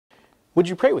Would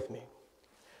you pray with me?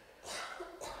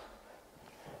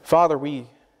 Father, we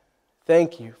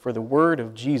thank you for the word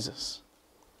of Jesus,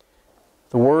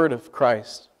 the word of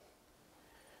Christ.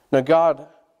 Now, God,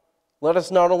 let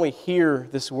us not only hear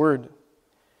this word,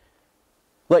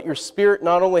 let your Spirit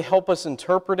not only help us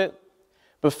interpret it,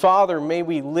 but Father, may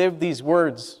we live these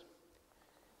words.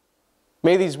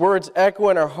 May these words echo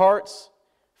in our hearts,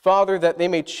 Father, that they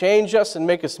may change us and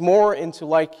make us more into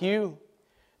like you,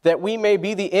 that we may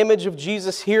be the image of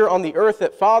Jesus here on the earth,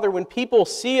 that Father, when people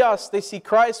see us, they see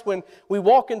Christ. When we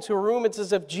walk into a room, it's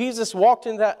as if Jesus walked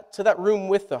into that room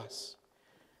with us.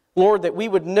 Lord, that we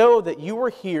would know that you were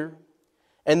here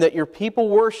and that your people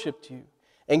worshiped you.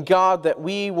 And God, that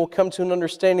we will come to an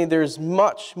understanding there's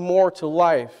much more to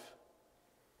life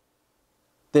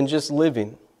than just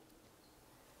living.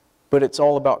 But it's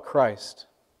all about Christ.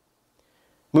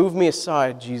 Move me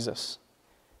aside, Jesus.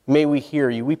 May we hear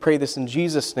you. We pray this in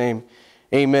Jesus' name.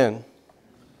 Amen.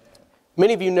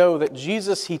 Many of you know that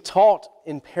Jesus, he taught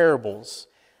in parables.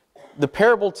 The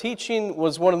parable teaching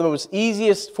was one of the most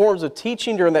easiest forms of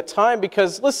teaching during that time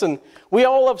because, listen, we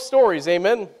all love stories,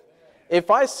 amen? If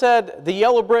I said the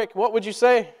yellow brick, what would you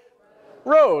say?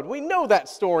 Road. We know that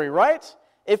story, right?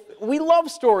 If we love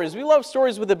stories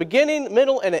with a beginning,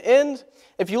 middle, and an end.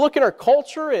 If you look at our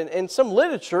culture and some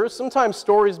literature, sometimes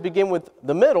stories begin with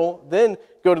the middle, then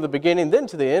go to the beginning, then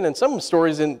to the end, and some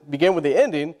stories begin with the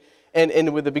ending and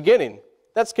end with the beginning.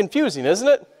 That's confusing, isn't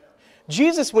it?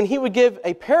 Jesus, when he would give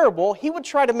a parable, he would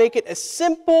try to make it as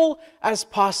simple as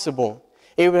possible.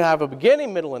 It would have a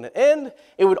beginning, middle, and an end.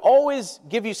 It would always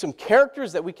give you some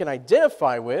characters that we can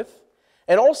identify with.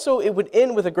 And also, it would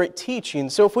end with a great teaching.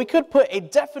 So if we could put a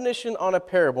definition on a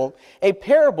parable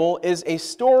is a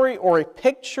story or a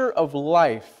picture of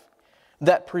life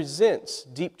that presents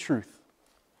deep truth.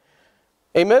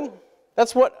 Amen?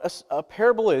 That's what a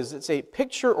parable is. It's a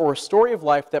picture or a story of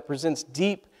life that presents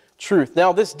deep truth.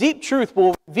 Now, this deep truth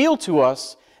will reveal to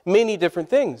us many different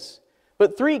things.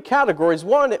 But three categories.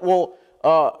 One, it will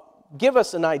give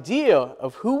us an idea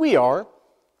of who we are,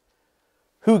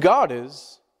 who God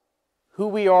is, who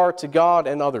we are to God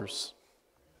and others.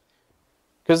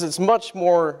 Because it's much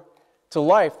more to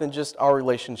life than just our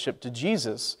relationship to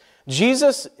Jesus.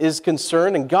 Jesus is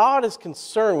concerned and God is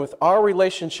concerned with our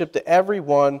relationship to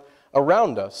everyone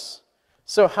around us.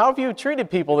 So how have you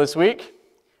treated people this week?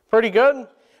 Pretty good?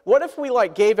 What if we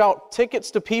gave out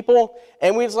tickets to people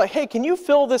and we was like, hey, can you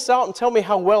fill this out and tell me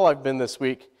how well I've been this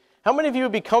week? How many of you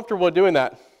would be comfortable doing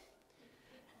that?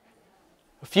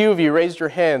 A few of you raised your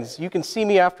hands. You can see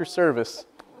me after service.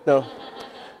 No.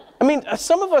 I mean,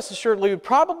 some of us assuredly would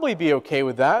probably be okay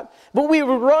with that, but we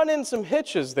would run in some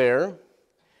hitches there.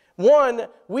 One,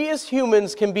 we as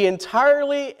humans can be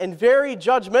entirely and very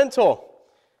judgmental.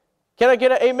 Can I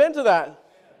get an amen to that?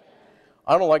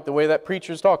 I don't like the way that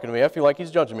preacher's talking to me. I feel like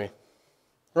he's judging me.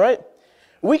 Right?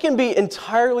 We can be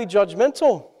entirely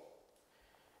judgmental.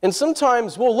 And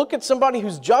sometimes we'll look at somebody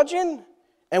who's judging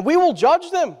and we will judge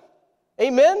them.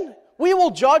 Amen? We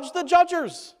will judge the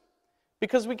judgers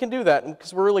because we can do that and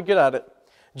because we're really good at it.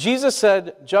 Jesus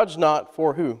said, judge not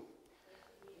for who?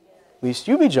 Least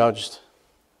you be judged.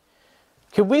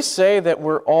 Could we say that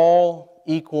we're all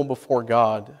equal before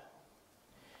God?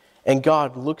 And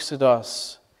God looks at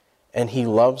us and He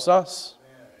loves us.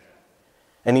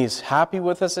 And He's happy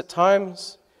with us at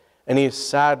times. And He is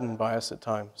saddened by us at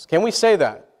times. Can we say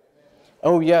that?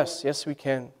 Oh yes, yes we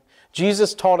can.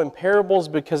 Jesus taught in parables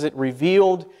because it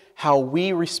revealed how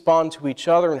we respond to each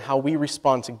other and how we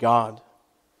respond to God.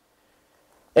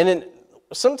 And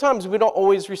sometimes we don't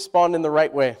always respond in the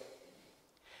right way.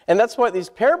 And that's why these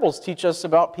parables teach us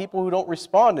about people who don't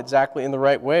respond exactly in the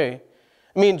right way.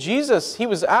 I mean, Jesus, He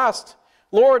was asked,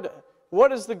 Lord,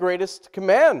 what is the greatest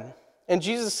command? And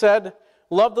Jesus said,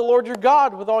 love the Lord your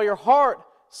God with all your heart,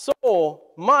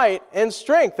 soul, might, and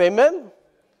strength. Amen?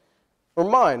 Or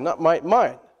mind, not might,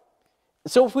 might.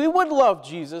 So if we would love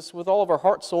Jesus with all of our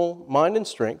heart, soul, mind, and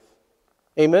strength,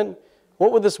 amen,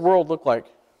 what would this world look like?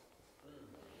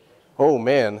 Oh,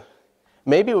 man.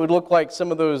 Maybe it would look like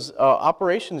some of those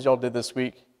operations y'all did this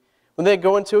week. When they'd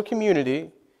go into a community,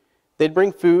 they'd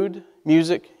bring food,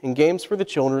 music, and games for the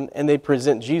children, and they'd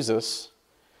present Jesus.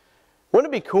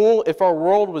 Wouldn't it be cool if our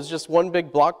world was just one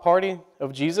big block party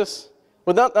of Jesus?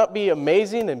 Would that not be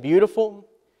amazing and beautiful?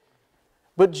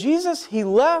 But Jesus, He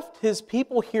left His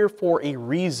people here for a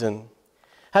reason.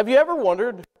 Have you ever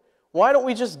wondered, why don't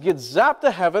we just get zapped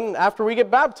to heaven after we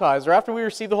get baptized or after we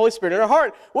receive the Holy Spirit in our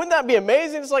heart? Wouldn't that be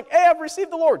amazing? It's like, hey, I've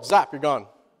received the Lord. Zap, you're gone.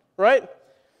 Right?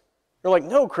 You're like,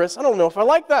 no, Chris, I don't know if I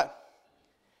like that.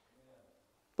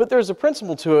 But there's a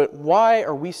principle to it. Why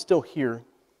are we still here?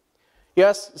 You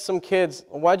ask some kids,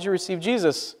 why'd you receive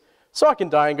Jesus? So I can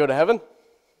die and go to heaven.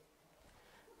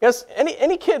 Yes,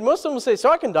 any kid, most of them will say, so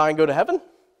I can die and go to heaven.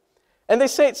 And they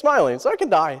say it smiling, so I can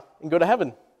die and go to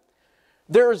heaven.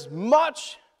 There's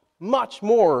much, much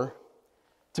more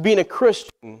to being a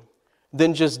Christian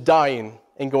than just dying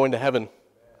and going to heaven.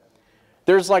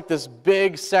 There's like this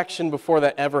big section before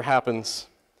that ever happens.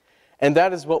 And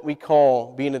that is what we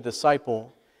call being a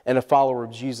disciple and a follower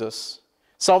of Jesus.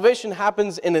 Salvation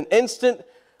happens in an instant.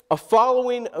 A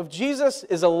following of Jesus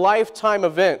is a lifetime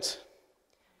event.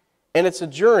 And it's a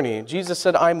journey. Jesus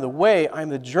said, I'm the way, I'm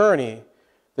the journey,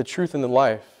 the truth, and the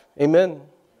life. Amen.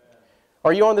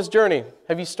 Are you on this journey?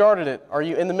 Have you started it? Are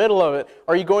you in the middle of it?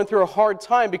 Are you going through a hard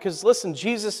time? Because listen,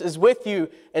 Jesus is with you,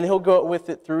 and He'll go with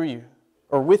it through you,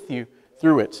 or with you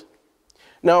through it.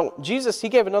 Now, Jesus, He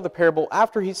gave another parable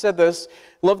after He said this,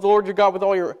 love the Lord your God with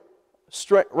all your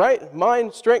strength, right?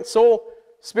 Mind, strength, soul,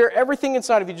 spirit, everything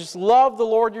inside of you. Just love the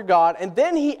Lord your God. And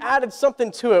then He added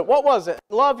something to it. What was it?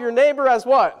 Love your neighbor as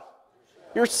what?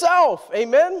 Yourself.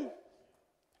 Amen?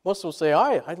 Most will say,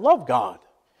 I love God,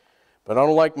 but I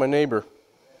don't like my neighbor.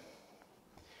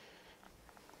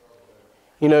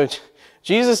 You know,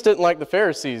 Jesus didn't like the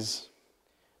Pharisees,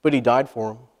 but He died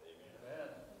for them.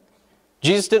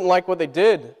 Jesus didn't like what they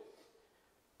did,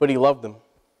 but He loved them.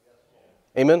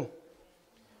 Amen.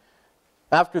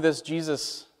 After this,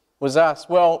 Jesus was asked,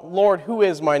 well, Lord, who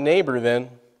is my neighbor then?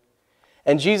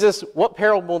 And Jesus, what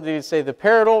parable did He say? The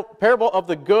parable of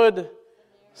the Good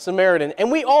Samaritan.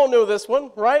 And we all know this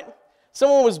one, right?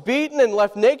 Someone was beaten and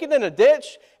left naked in a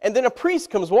ditch, and then a priest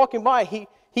comes walking by.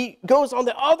 He goes on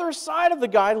the other side of the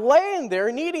guy, laying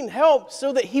there, needing help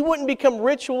so that he wouldn't become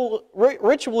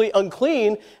ritually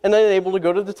unclean and unable to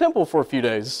go to the temple for a few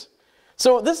days.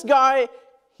 So this guy,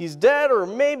 he's dead or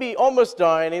maybe almost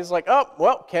dying. He's like, oh,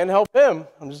 well, can't help him.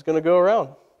 I'm just going to go around.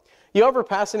 You ever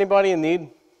pass anybody in need?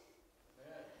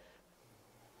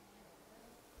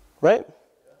 Right?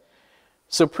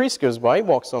 So a priest goes by, he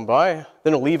walks on by,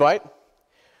 then a Levite.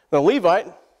 The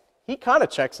Levite, he kind of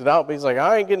checks it out, but he's like,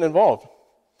 I ain't getting involved.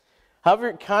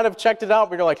 However, kind of checked it out,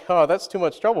 but you're like, oh, that's too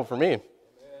much trouble for me. Amen.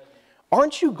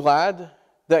 Aren't you glad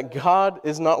that God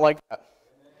is not like that?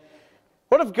 Amen.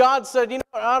 What if God said, you know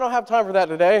what, I don't have time for that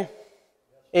today?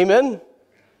 Amen?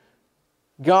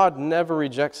 God never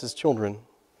rejects His children.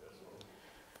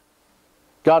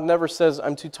 God never says,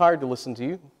 I'm too tired to listen to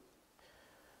you.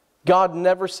 God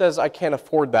never says, I can't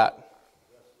afford that.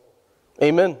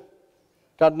 Amen.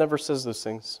 God never says those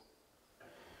things.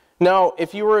 Now,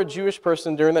 if you were a Jewish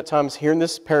person during that time hearing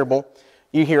this parable,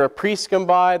 you hear a priest come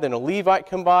by, then a Levite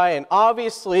come by, and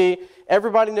obviously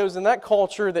everybody knows in that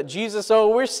culture that Jesus, oh,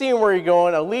 we're seeing where you're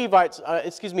going,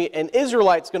 an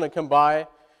Israelite's going to come by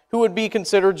who would be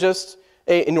considered just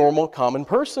a normal, common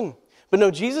person. But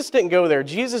no, Jesus didn't go there.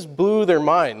 Jesus blew their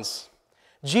minds.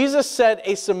 Jesus said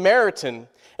a Samaritan.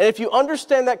 And if you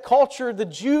understand that culture, the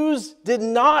Jews did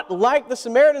not like the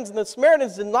Samaritans, and the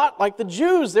Samaritans did not like the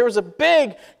Jews. There was a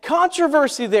big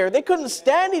controversy there. They couldn't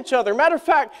stand each other. Matter of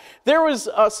fact,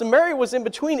 Samaria was in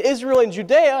between Israel and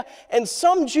Judea, and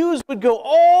some Jews would go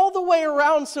all the way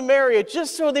around Samaria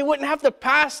just so they wouldn't have to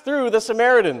pass through the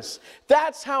Samaritans.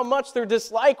 That's how much their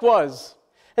dislike was.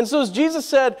 And so as Jesus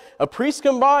said, a priest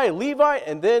come by, a Levite,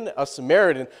 and then a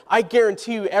Samaritan, I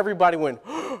guarantee you everybody went,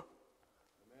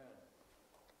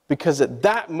 because at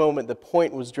that moment, the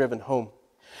point was driven home.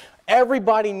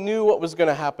 Everybody knew what was going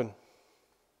to happen.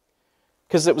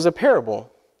 Because it was a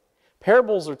parable.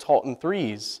 Parables are taught in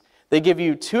threes. They give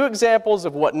you two examples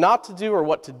of what not to do or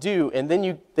what to do, and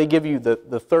then they give you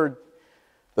the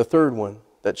third one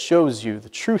that shows you the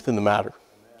truth in the matter.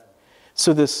 Amen.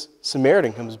 So this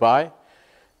Samaritan comes by,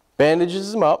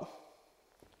 bandages him up,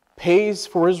 pays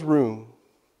for his room,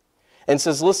 and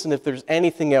says, listen, if there's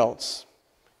anything else,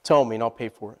 tell me and I'll pay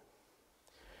for it.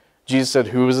 Jesus said,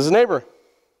 who is his neighbor?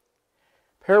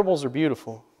 Parables are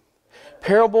beautiful.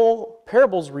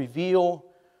 Parables reveal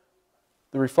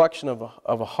the reflection of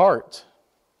a heart.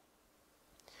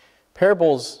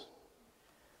 Parables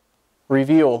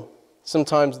reveal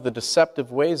sometimes the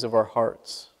deceptive ways of our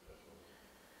hearts.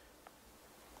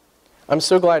 I'm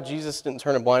so glad Jesus didn't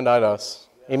turn a blind eye to us.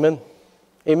 Amen.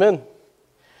 Amen.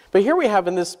 But here we have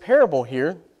in this parable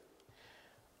here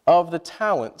of the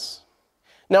talents.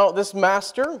 Now, this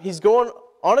master, he's going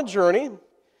on a journey.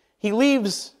 He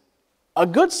leaves a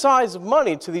good size of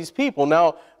money to these people.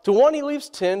 Now, to one he leaves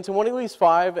 10, to one he leaves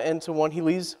 5, and to one he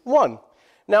leaves 1.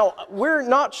 Now, we're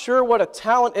not sure what a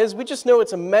talent is. We just know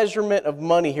it's a measurement of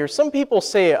money here. Some people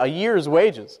say a year's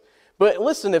wages. But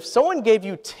listen, if someone gave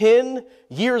you 10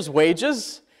 years'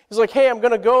 wages, He's like, hey, I'm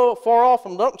going to go far off.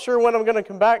 I'm not sure when I'm going to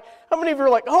come back. How many of you are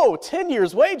like, oh, 10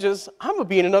 years wages? I'm going to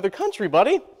be in another country,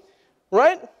 buddy.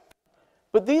 Right?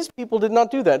 But these people did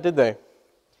not do that, did they?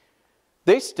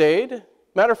 They stayed.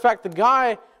 Matter of fact, the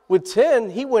guy with 10,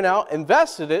 he went out,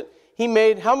 invested it. He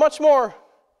made how much more?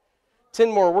 10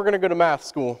 more. We're going to go to math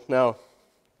school now.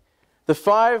 The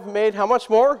 5 made how much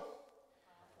more?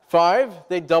 5.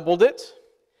 They doubled it.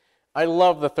 I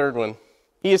love the third one.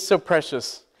 He is so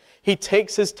precious. He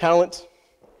takes his talent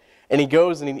and he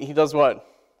goes and he does what?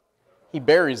 He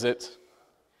buries it.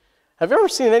 Have you ever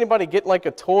seen anybody get like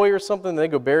a toy or something and they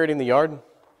go bury it in the yard?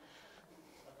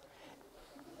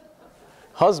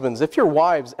 Husbands, if your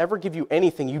wives ever give you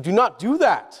anything, you do not do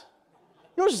that.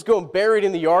 You don't just go and bury it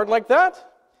in the yard like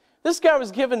that. This guy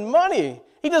was given money.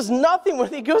 He does nothing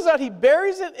with it. He goes out, he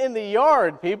buries it in the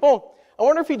yard, people. I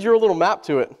wonder if he drew a little map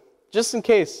to it, just in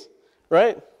case,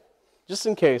 right? Just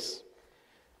in case.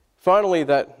 Finally,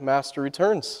 that master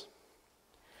returns.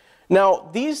 Now,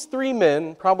 these 3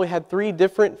 men probably had 3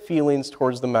 different feelings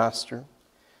towards the master.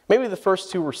 Maybe the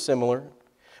first 2 were similar,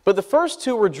 but the first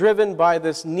 2 were driven by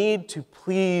this need to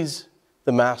please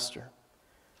the master,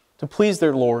 to please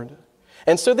their Lord.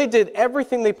 And so they did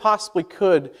everything they possibly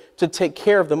could to take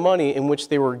care of the money in which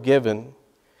they were given,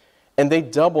 and they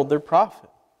doubled their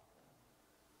profit.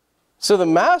 So the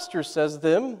master says to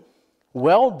them,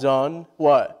 well done,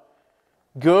 what?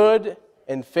 Good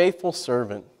and faithful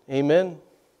servant. Amen.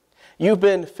 You've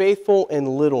been faithful in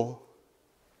little,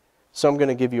 so I'm going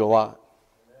to give you a lot.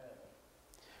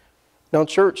 Now,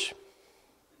 church,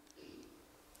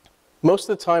 most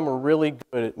of the time we're really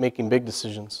good at making big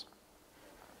decisions.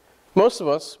 Most of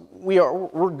us,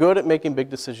 we're good at making big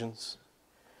decisions.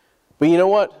 But you know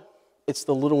what? It's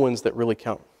the little ones that really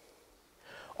count.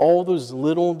 All those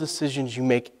little decisions you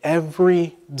make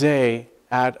every day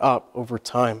add up over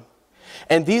time.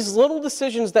 And these little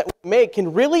decisions that we make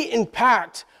can really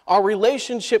impact our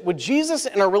relationship with Jesus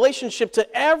and our relationship to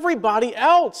everybody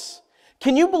else.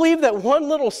 Can you believe that one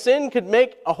little sin could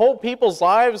make a whole people's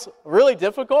lives really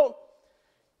difficult?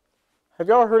 Have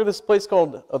you ever heard of this place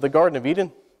called the Garden of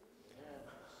Eden?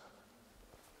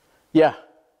 Yeah,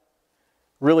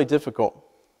 really difficult.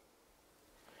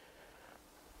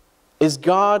 Is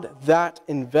God that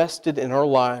invested in our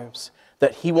lives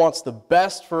that He wants the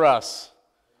best for us?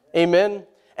 Amen?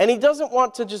 And He doesn't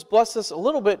want to just bless us a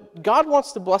little bit. God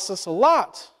wants to bless us a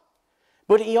lot.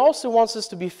 But He also wants us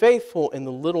to be faithful in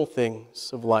the little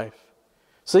things of life.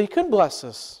 So He could bless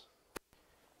us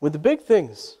with the big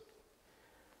things.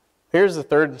 Here's the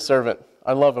third servant.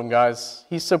 I love him, guys.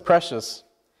 He's so precious.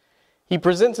 He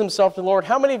presents himself to the Lord.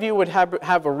 How many of you would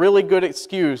have a really good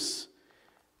excuse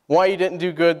why you didn't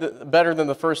do better than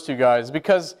the first 2 guys?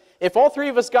 Because if all 3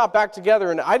 of us got back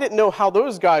together and I didn't know how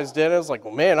those guys did, I was like,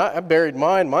 well, man, I buried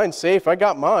mine. Mine's safe. I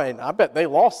got mine. I bet they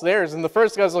lost theirs. And the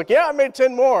first guy's like, yeah, I made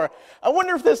 10 more. I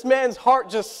wonder if this man's heart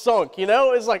just sunk, you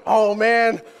know? It's like, oh,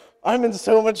 man, I'm in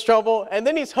so much trouble. And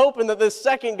then he's hoping that this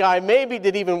second guy maybe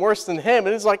did even worse than him.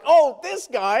 And he's like, oh, this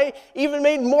guy even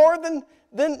made more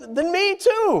than me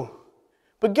too.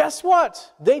 But guess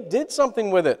what? They did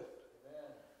something with it.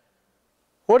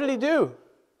 What did he do?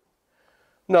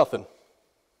 Nothing.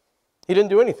 He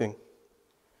didn't do anything.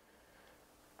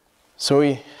 So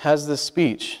he has this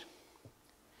speech.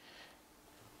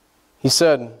 He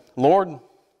said, Lord,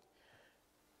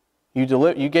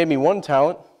 you gave me 1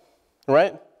 talent,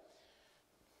 right?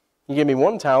 You gave me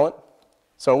 1 talent.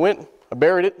 So I went, I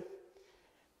buried it.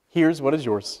 Here's what is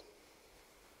yours.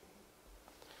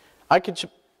 I could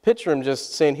picture him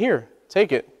just saying, here,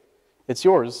 take it. It's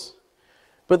yours.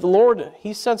 But the Lord,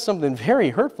 He said something very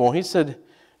hurtful. He said,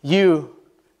 you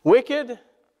wicked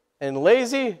and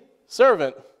lazy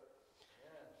servant.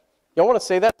 Y'all want to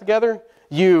say that together?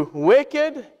 You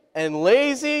wicked and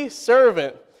lazy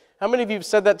servant. How many of you have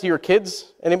said that to your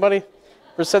kids? Anybody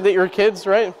ever said that to your kids,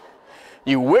 right?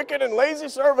 You wicked and lazy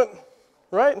servant,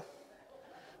 right?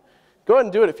 Go ahead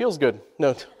and do it. It feels good.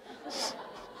 No.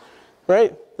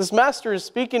 Right? This master is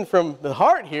speaking from the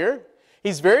heart here.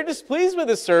 He's very displeased with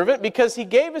his servant because he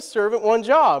gave his servant 1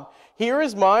 job. Here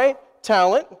is my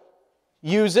talent.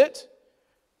 Use it.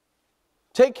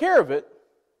 Take care of it.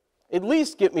 At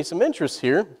least get me some interest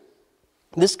here.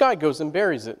 This guy goes and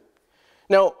buries it.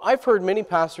 Now, I've heard many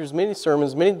pastors, many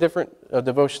sermons, many different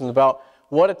devotions about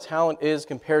what a talent is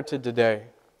compared to today.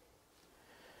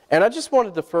 And I just want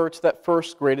to defer to that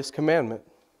first greatest commandment,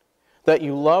 that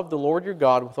you love the Lord your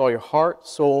God with all your heart,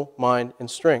 soul, mind, and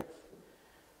strength.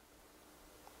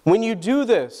 When you do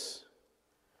this,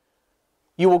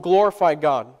 you will glorify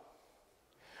God.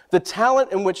 The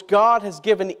talent in which God has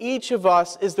given each of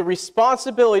us is the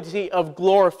responsibility of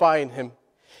glorifying Him.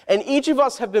 And each of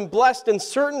us have been blessed in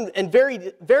certain and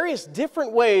various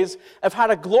different ways of how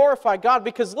to glorify God.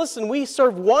 Because listen, we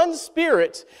serve one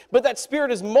Spirit, but that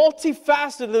Spirit is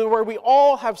multifaceted where we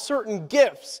all have certain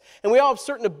gifts and we all have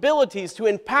certain abilities to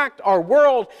impact our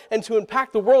world and to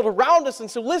impact the world around us. And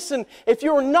so listen, if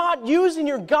you're not using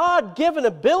your God-given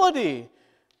ability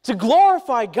to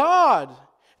glorify God,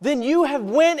 then you have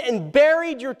went and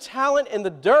buried your talent in the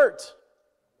dirt.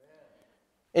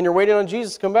 And you're waiting on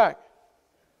Jesus to come back.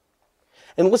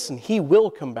 And listen, He will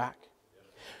come back.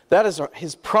 That is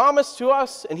His promise to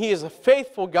us, and He is a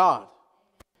faithful God.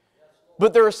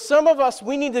 But there are some of us,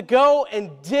 we need to go and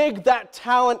dig that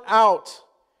talent out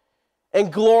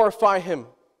and glorify Him.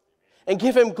 And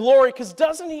give Him glory, because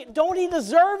don't He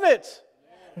deserve it?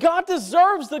 God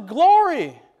deserves the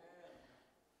glory.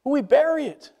 We bury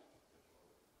it.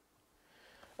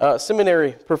 A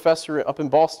seminary professor up in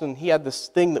Boston, he had this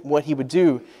thing that what he would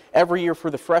do every year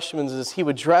for the freshmen is he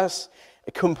would dress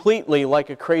completely like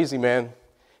a crazy man.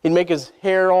 He'd make his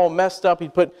hair all messed up.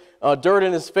 He'd put dirt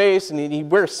in his face, and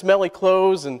he'd wear smelly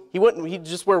clothes, and he'd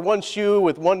just wear one shoe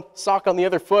with one sock on the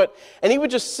other foot, and he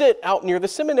would just sit out near the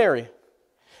seminary.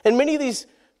 And many of these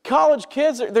college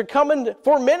kids, they're coming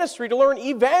for ministry to learn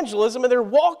evangelism, and they're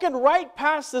walking right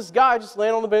past this guy just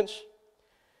laying on the bench.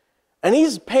 And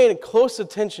he's paying close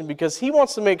attention because he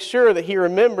wants to make sure that he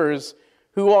remembers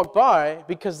who walked by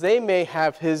because they may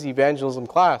have his evangelism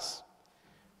class.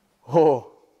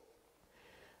 Oh,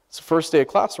 it's the first day of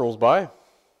class rolls by.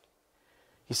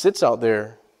 He sits out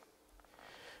there.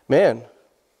 Man,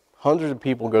 hundreds of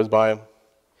people goes by him.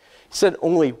 He said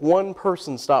only one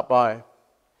person stopped by.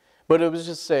 But it was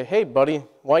just say, hey, buddy,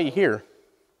 why are you here?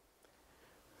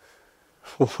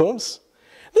 Whoops.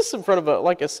 This is in front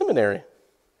of a seminary.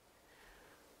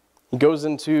 He goes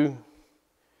into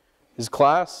his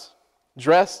class,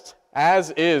 dressed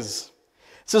as is.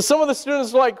 So some of the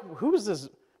students are like, who is this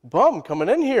bum coming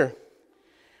in here?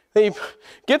 And he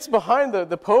gets behind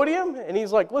the podium, and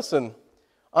he's like, listen,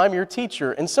 I'm your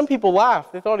teacher. And some people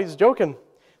laughed. They thought he was joking.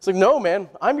 It's like, no, man,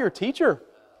 I'm your teacher.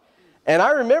 And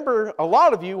I remember a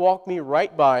lot of you walked me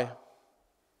right by.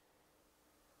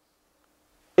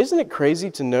 Isn't it crazy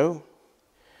to know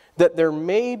that there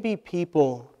may be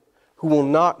people who will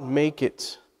not make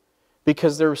it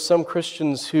because there are some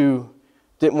Christians who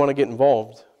didn't want to get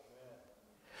involved?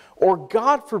 Or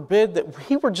God forbid that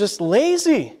we were just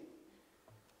lazy.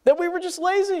 That we were just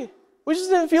lazy. We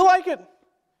just didn't feel like it.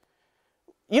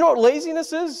 You know what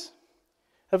laziness is?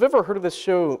 Have you ever heard of this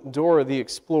show, Dora the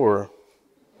Explorer?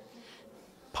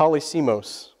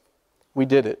 Polysemos. We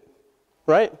did it.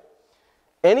 Right?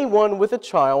 Anyone with a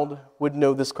child would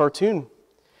know this cartoon.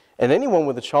 And anyone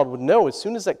with a child would know as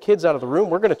soon as that kid's out of the room,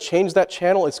 we're going to change that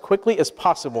channel as quickly as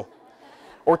possible.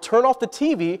 Or turn off the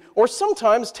TV, or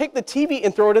sometimes take the TV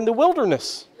and throw it in the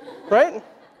wilderness. Right?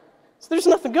 So there's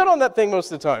nothing good on that thing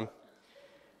most of the time.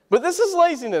 But this is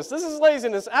laziness. This is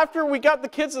laziness. After we got the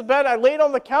kids to bed, I laid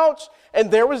on the couch, and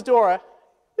there was Dora.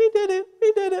 We did it.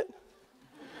 We did it.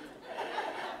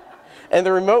 And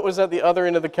the remote was at the other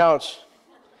end of the couch.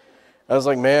 I was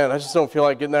like, man, I just don't feel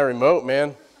like getting that remote,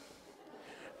 man.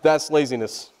 That's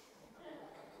laziness.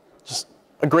 Just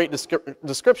a great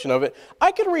description of it.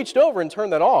 I could have reached over and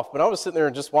turned that off, but I was sitting there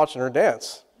and just watching her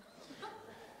dance.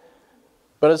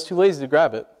 But I was too lazy to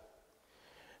grab it.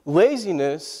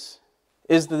 Laziness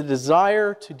is the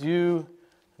desire to do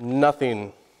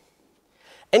nothing.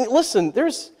 And listen,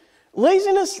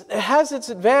 laziness has its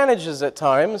advantages at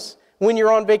times when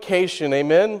you're on vacation,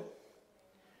 amen?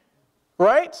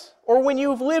 Right? Or when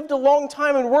you've lived a long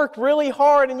time and worked really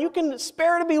hard and you can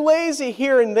spare to be lazy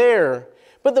here and there.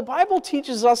 But the Bible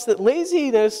teaches us that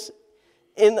laziness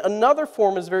in another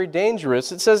form is very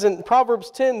dangerous. It says in Proverbs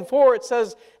 10:4, it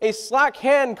says, a slack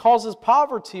hand causes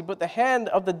poverty, but the hand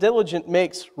of the diligent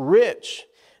makes rich.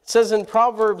 It says in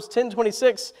Proverbs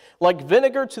 10:26, like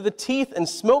vinegar to the teeth and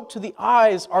smoke to the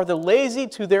eyes are the lazy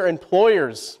to their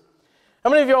employers. How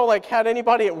many of y'all had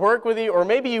anybody at work with you, or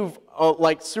maybe you've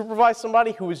supervised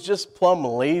somebody who was just plumb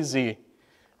lazy,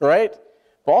 right?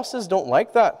 Bosses don't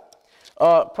like that.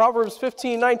 Proverbs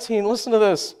 15:19, listen to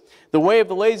this. The way of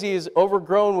the lazy is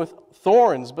overgrown with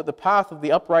thorns, but the path of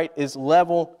the upright is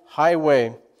level highway.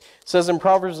 It says in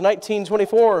Proverbs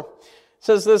 19:24, it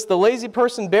says this, the lazy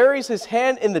person buries his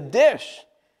hand in the dish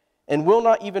and will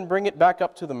not even bring it back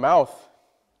up to the mouth.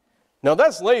 Now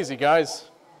that's lazy, guys.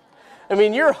 I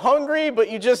mean, you're hungry, but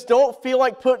you just don't feel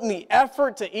like putting the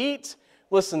effort to eat.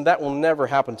 Listen, that will never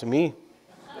happen to me.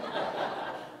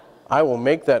 I will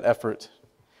make that effort.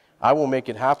 I will make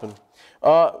it happen.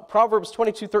 Proverbs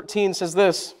 22:13 says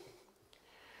this.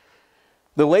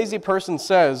 The lazy person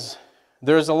says,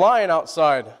 there's a lion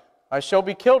outside. I shall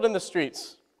be killed in the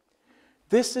streets.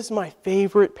 This is my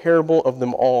favorite parable of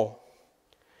them all.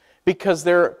 Because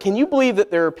can you believe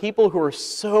that there are people who are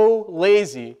so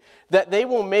lazy that they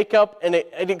will make up an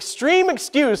extreme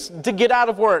excuse to get out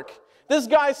of work? This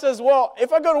guy says, well,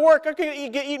 if I go to work, I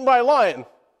could get eaten by a lion.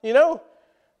 You know?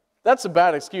 That's a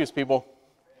bad excuse, people.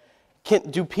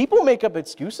 Do people make up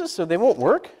excuses so they won't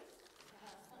work?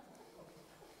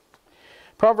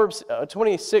 Proverbs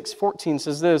 26:14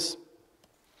 says this.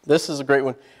 This is a great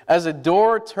one. As a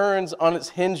door turns on its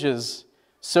hinges,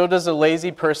 so does a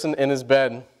lazy person in his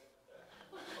bed.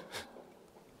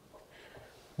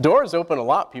 Doors open a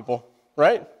lot, people,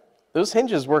 right? Those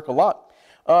hinges work a lot.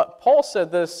 Paul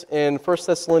said this in 2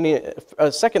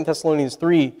 Thessalonians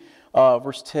 3,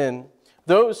 verse 10.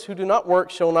 Those who do not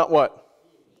work shall not what?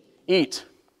 Eat.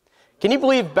 Can you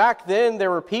believe back then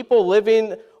there were people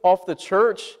living off the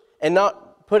church and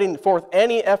not putting forth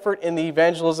any effort in the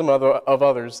evangelism of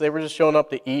others? They were just showing up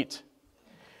to eat.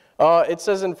 It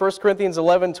says in 1 Corinthians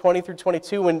 11, 20 through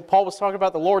 22, when Paul was talking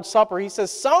about the Lord's Supper, he says,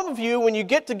 some of you, when you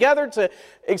get together to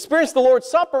experience the Lord's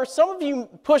Supper, some of you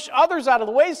push others out of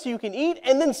the way so you can eat,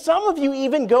 and then some of you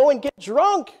even go and get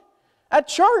drunk at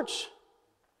church.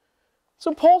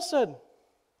 So Paul said,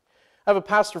 I have a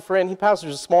pastor friend, he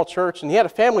pastors a small church, and he had a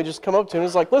family just come up to him.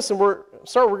 He's like, listen, we're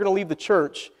going to leave the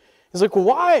church. He's like, well,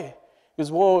 why? He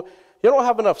goes, well, you don't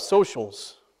have enough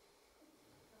socials.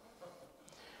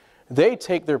 They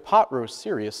take their pot roast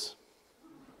serious.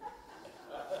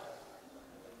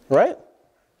 Right?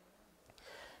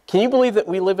 Can you believe that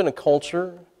we live in a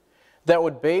culture that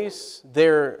would base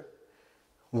their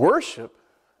worship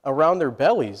around their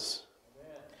bellies?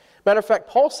 Matter of fact,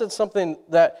 Paul said something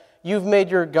that you've made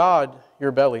your God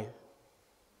your belly.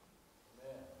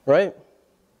 Right?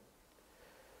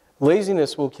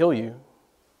 Laziness will kill you.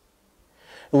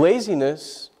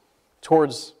 Laziness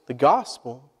towards the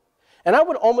gospel. And I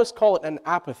would almost call it an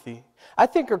apathy. I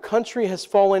think our country has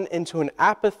fallen into an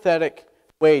apathetic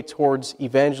way towards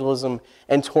evangelism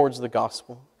and towards the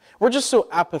gospel. We're just so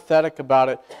apathetic about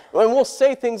it. And we'll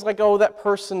say things like, oh, that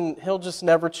person, he'll just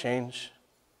never change.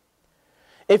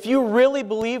 If you really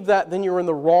believe that, then you're in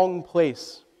the wrong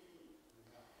place.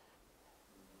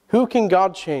 Who can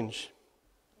God change?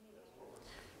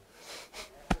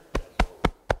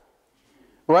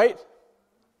 Right?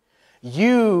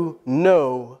 You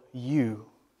know you,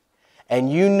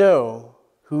 and you know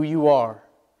who you are,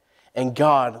 and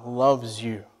God loves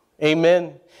you.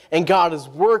 Amen? And God is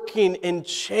working and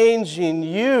changing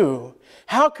you.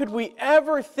 How could we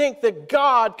ever think that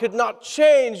God could not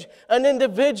change an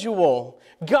individual?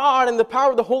 God, in the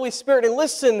power of the Holy Spirit, and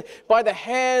listen, by the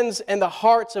hands and the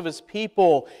hearts of His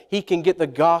people, He can get the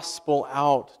gospel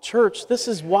out. Church, this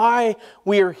is why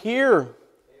we are here.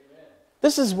 Amen.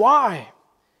 This is why.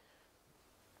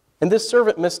 And this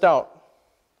servant missed out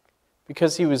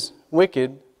because he was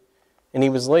wicked and he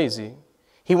was lazy.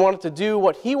 He wanted to do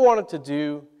what he wanted to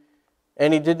do,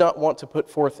 and he did not want to put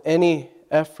forth any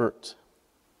effort.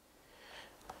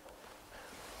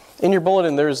 In your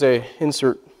bulletin, there's an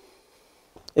insert.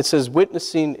 It says,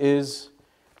 witnessing is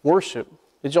worship.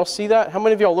 Did y'all see that? How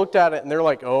many of y'all looked at it and they're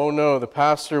like, oh no, the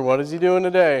pastor, what is he doing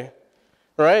today?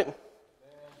 Right?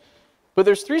 But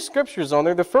there's 3 scriptures on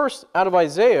there. The first, out of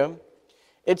Isaiah,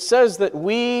 it says that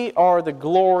we are the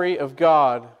glory of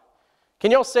God.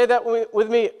 Can y'all say that with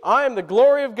me? I am the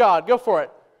glory of God. Go for it.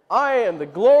 I am the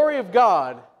glory of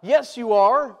God. Yes, you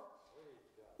are.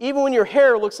 Even when your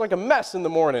hair looks like a mess in the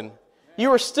morning,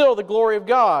 you are still the glory of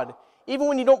God. Even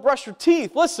when you don't brush your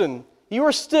teeth, listen, you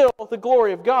are still the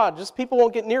glory of God. Just people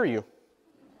won't get near you.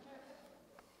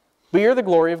 But you're the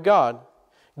glory of God.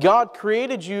 God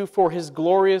created you for His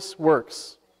glorious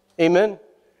works. Amen?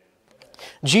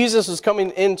 Jesus was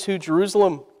coming into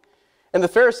Jerusalem, and the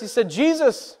Pharisees said,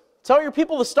 Jesus, tell your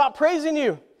people to stop praising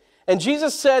you. And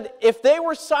Jesus said, if they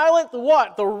were silent,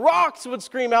 what? The rocks would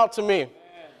scream out to me. Amen.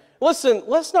 Listen,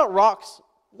 let's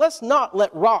not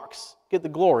let rocks get the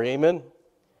glory. Amen?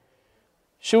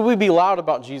 Should we be loud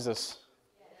about Jesus?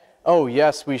 Oh,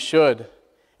 yes, we should.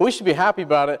 We should be happy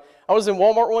about it. I was in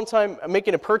Walmart one time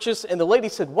making a purchase, and the lady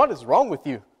said, what is wrong with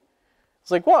you?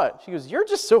 It's like, what? She goes, you're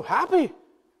just so happy.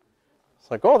 It's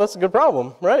like, oh, that's a good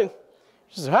problem, right?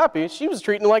 She's happy. She was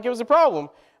treating it like it was a problem.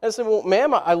 And I said, well,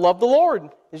 ma'am, I love the Lord.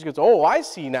 And she goes, oh, I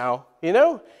see now, you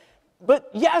know?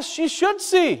 But yes, she should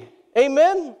see.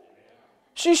 Amen?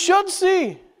 She should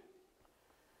see.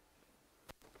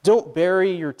 Don't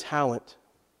bury your talent.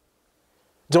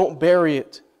 Don't bury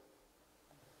it.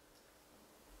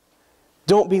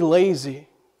 Don't be lazy.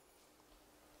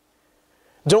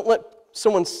 Don't let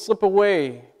someone slip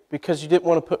away because you didn't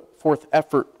want to put forth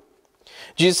effort.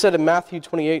 Jesus said in Matthew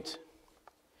 28,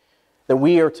 that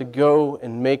we are to go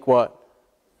and make what?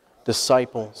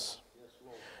 Disciples.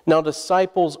 Now,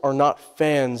 disciples are not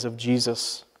fans of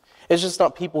Jesus. It's just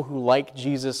not people who like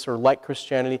Jesus or like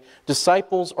Christianity.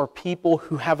 Disciples are people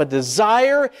who have a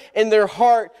desire in their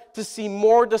heart to see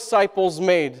more disciples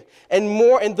made.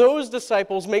 And those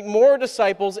disciples make more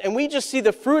disciples, and we just see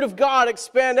the fruit of God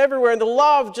expand everywhere and the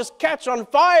love just catch on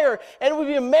fire. And it would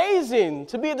be amazing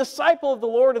to be a disciple of the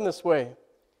Lord in this way.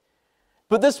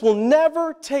 But this will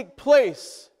never take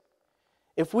place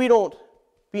if we don't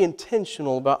be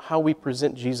intentional about how we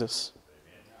present Jesus.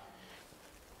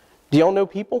 Do y'all know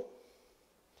people?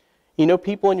 You know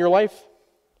people in your life?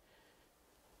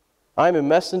 I'm a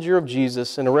messenger of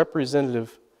Jesus and a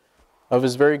representative of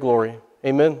His very glory.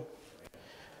 Amen.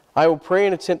 I will pray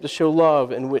and attempt to show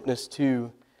love and witness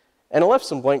to. And I left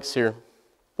some blanks here.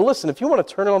 But listen, if you want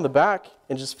to turn it on the back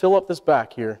and just fill up this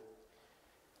back here.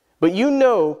 But you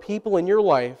know people in your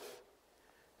life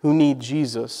who need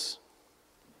Jesus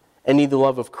and need the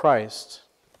love of Christ.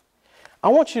 I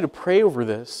want you to pray over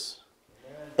this.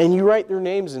 And you write their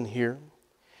names in here.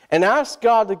 And ask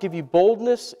God to give you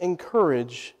boldness and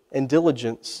courage and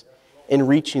diligence in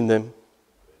reaching them.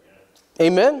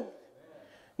 Amen?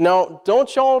 Now,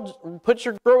 don't y'all put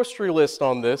your grocery list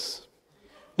on this.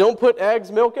 Don't put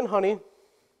eggs, milk, and honey.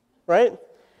 Right?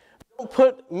 Don't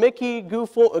put Mickey,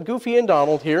 Goofy, and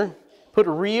Donald here. Put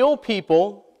real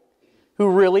people who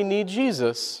really need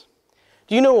Jesus.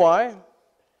 Do you know why?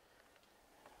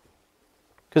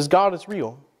 Because God is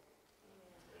real.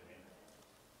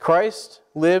 Christ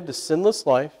lived a sinless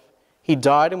life. He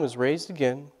died and was raised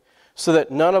again so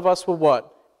that none of us would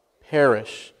what?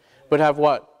 Perish. But have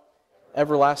what?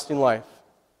 Everlasting life.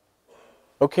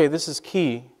 Okay, this is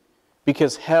key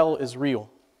because hell is real.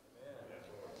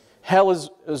 Hell is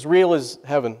as real as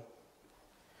heaven.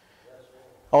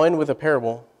 I'll end with a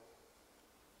parable.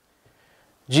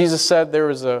 Jesus said there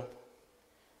was a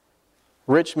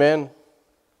rich man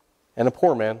and a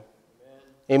poor man.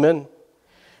 Amen.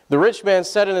 The rich man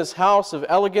sat in his house of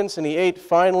elegance, and he ate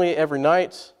finely every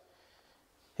night.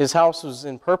 His house was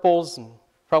in purples and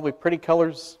probably pretty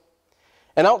colors.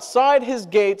 And outside his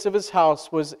gates of his house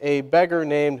was a beggar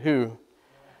named who?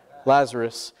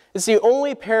 Lazarus. It's the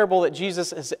only parable that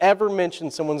Jesus has ever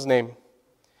mentioned someone's name.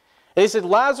 And he said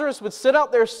Lazarus would sit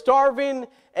out there starving,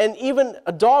 and even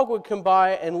a dog would come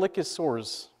by and lick his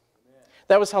sores.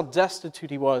 That was how destitute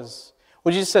he was.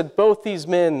 When Jesus said both these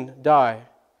men die.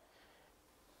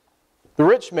 The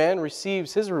rich man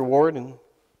receives his reward and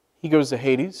he goes to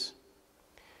Hades.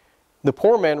 The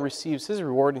poor man receives his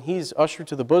reward and he's ushered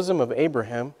to the bosom of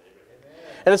Abraham.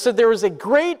 And it said there was a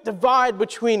great divide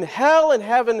between hell and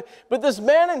heaven, but this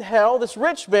man in hell, this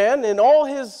rich man, in all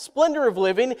his splendor of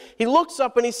living, he looks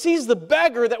up and he sees the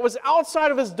beggar that was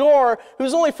outside of his door,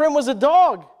 whose only friend was a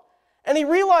dog. And he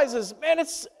realizes, man,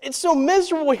 it's so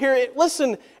miserable here.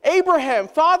 Listen, Abraham,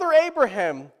 Father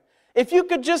Abraham, if you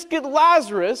could just get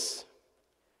Lazarus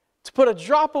to put a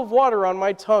drop of water on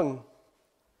my tongue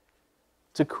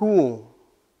to cool.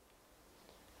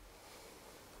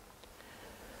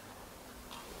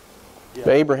 Yeah.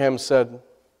 But Abraham said,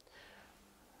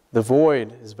 the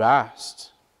void is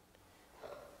vast,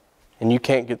 and you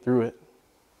can't get through it.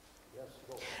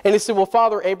 And he said, well,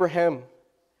 Father Abraham,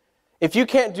 if you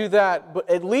can't do that, but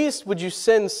at least would you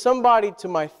send somebody to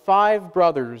my 5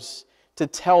 brothers to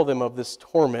tell them of this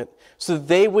torment so that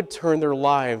they would turn their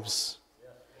lives.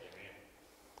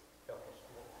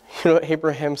 You know what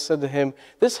Abraham said to him?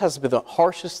 This has been the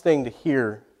harshest thing to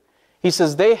hear. He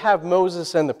says, they have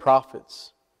Moses and the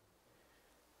prophets.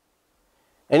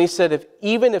 And he said,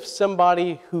 even if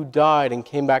somebody who died and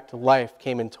came back to life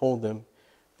came and told them,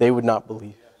 they would not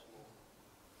believe.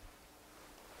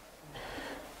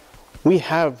 We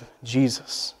have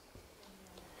Jesus.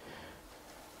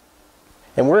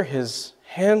 And we're His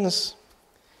hands,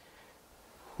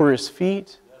 we're His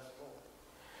feet,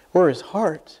 we're His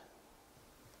heart.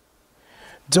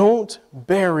 Don't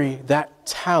bury that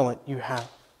talent you have.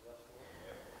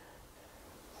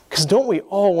 Because don't we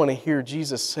all want to hear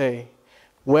Jesus say,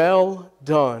 well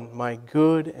done, my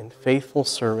good and faithful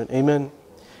servant. Amen.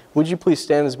 Would you please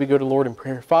stand as we go to Lord in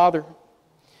prayer? Father,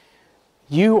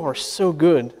 you are so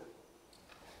good.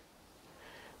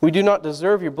 We do not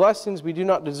deserve your blessings. We do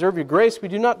not deserve your grace. We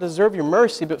do not deserve your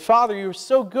mercy. But Father, you are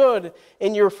so good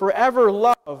in your forever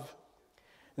love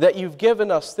that you've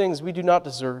given us things we do not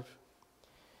deserve.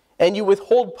 And you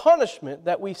withhold punishment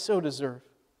that we so deserve.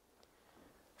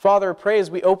 Father, I pray as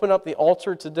we open up the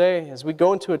altar today, as we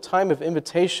go into a time of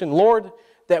invitation, Lord,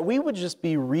 that we would just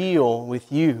be real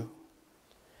with you.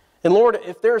 And Lord,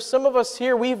 if there are some of us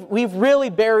here, we've really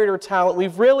buried our talent.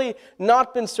 We've really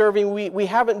not been serving. We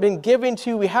haven't been giving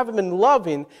to, we haven't been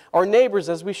loving our neighbors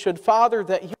as we should. Father,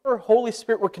 that your Holy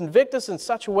Spirit would convict us in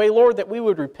such a way, Lord, that we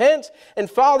would repent. And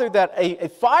Father, that a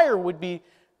fire would be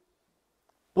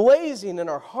blazing in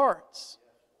our hearts.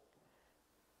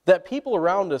 That people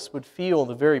around us would feel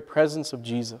the very presence of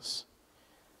Jesus.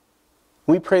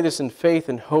 We pray this in faith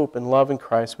and hope and love in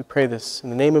Christ. We pray this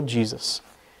in the name of Jesus.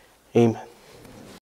 Amen.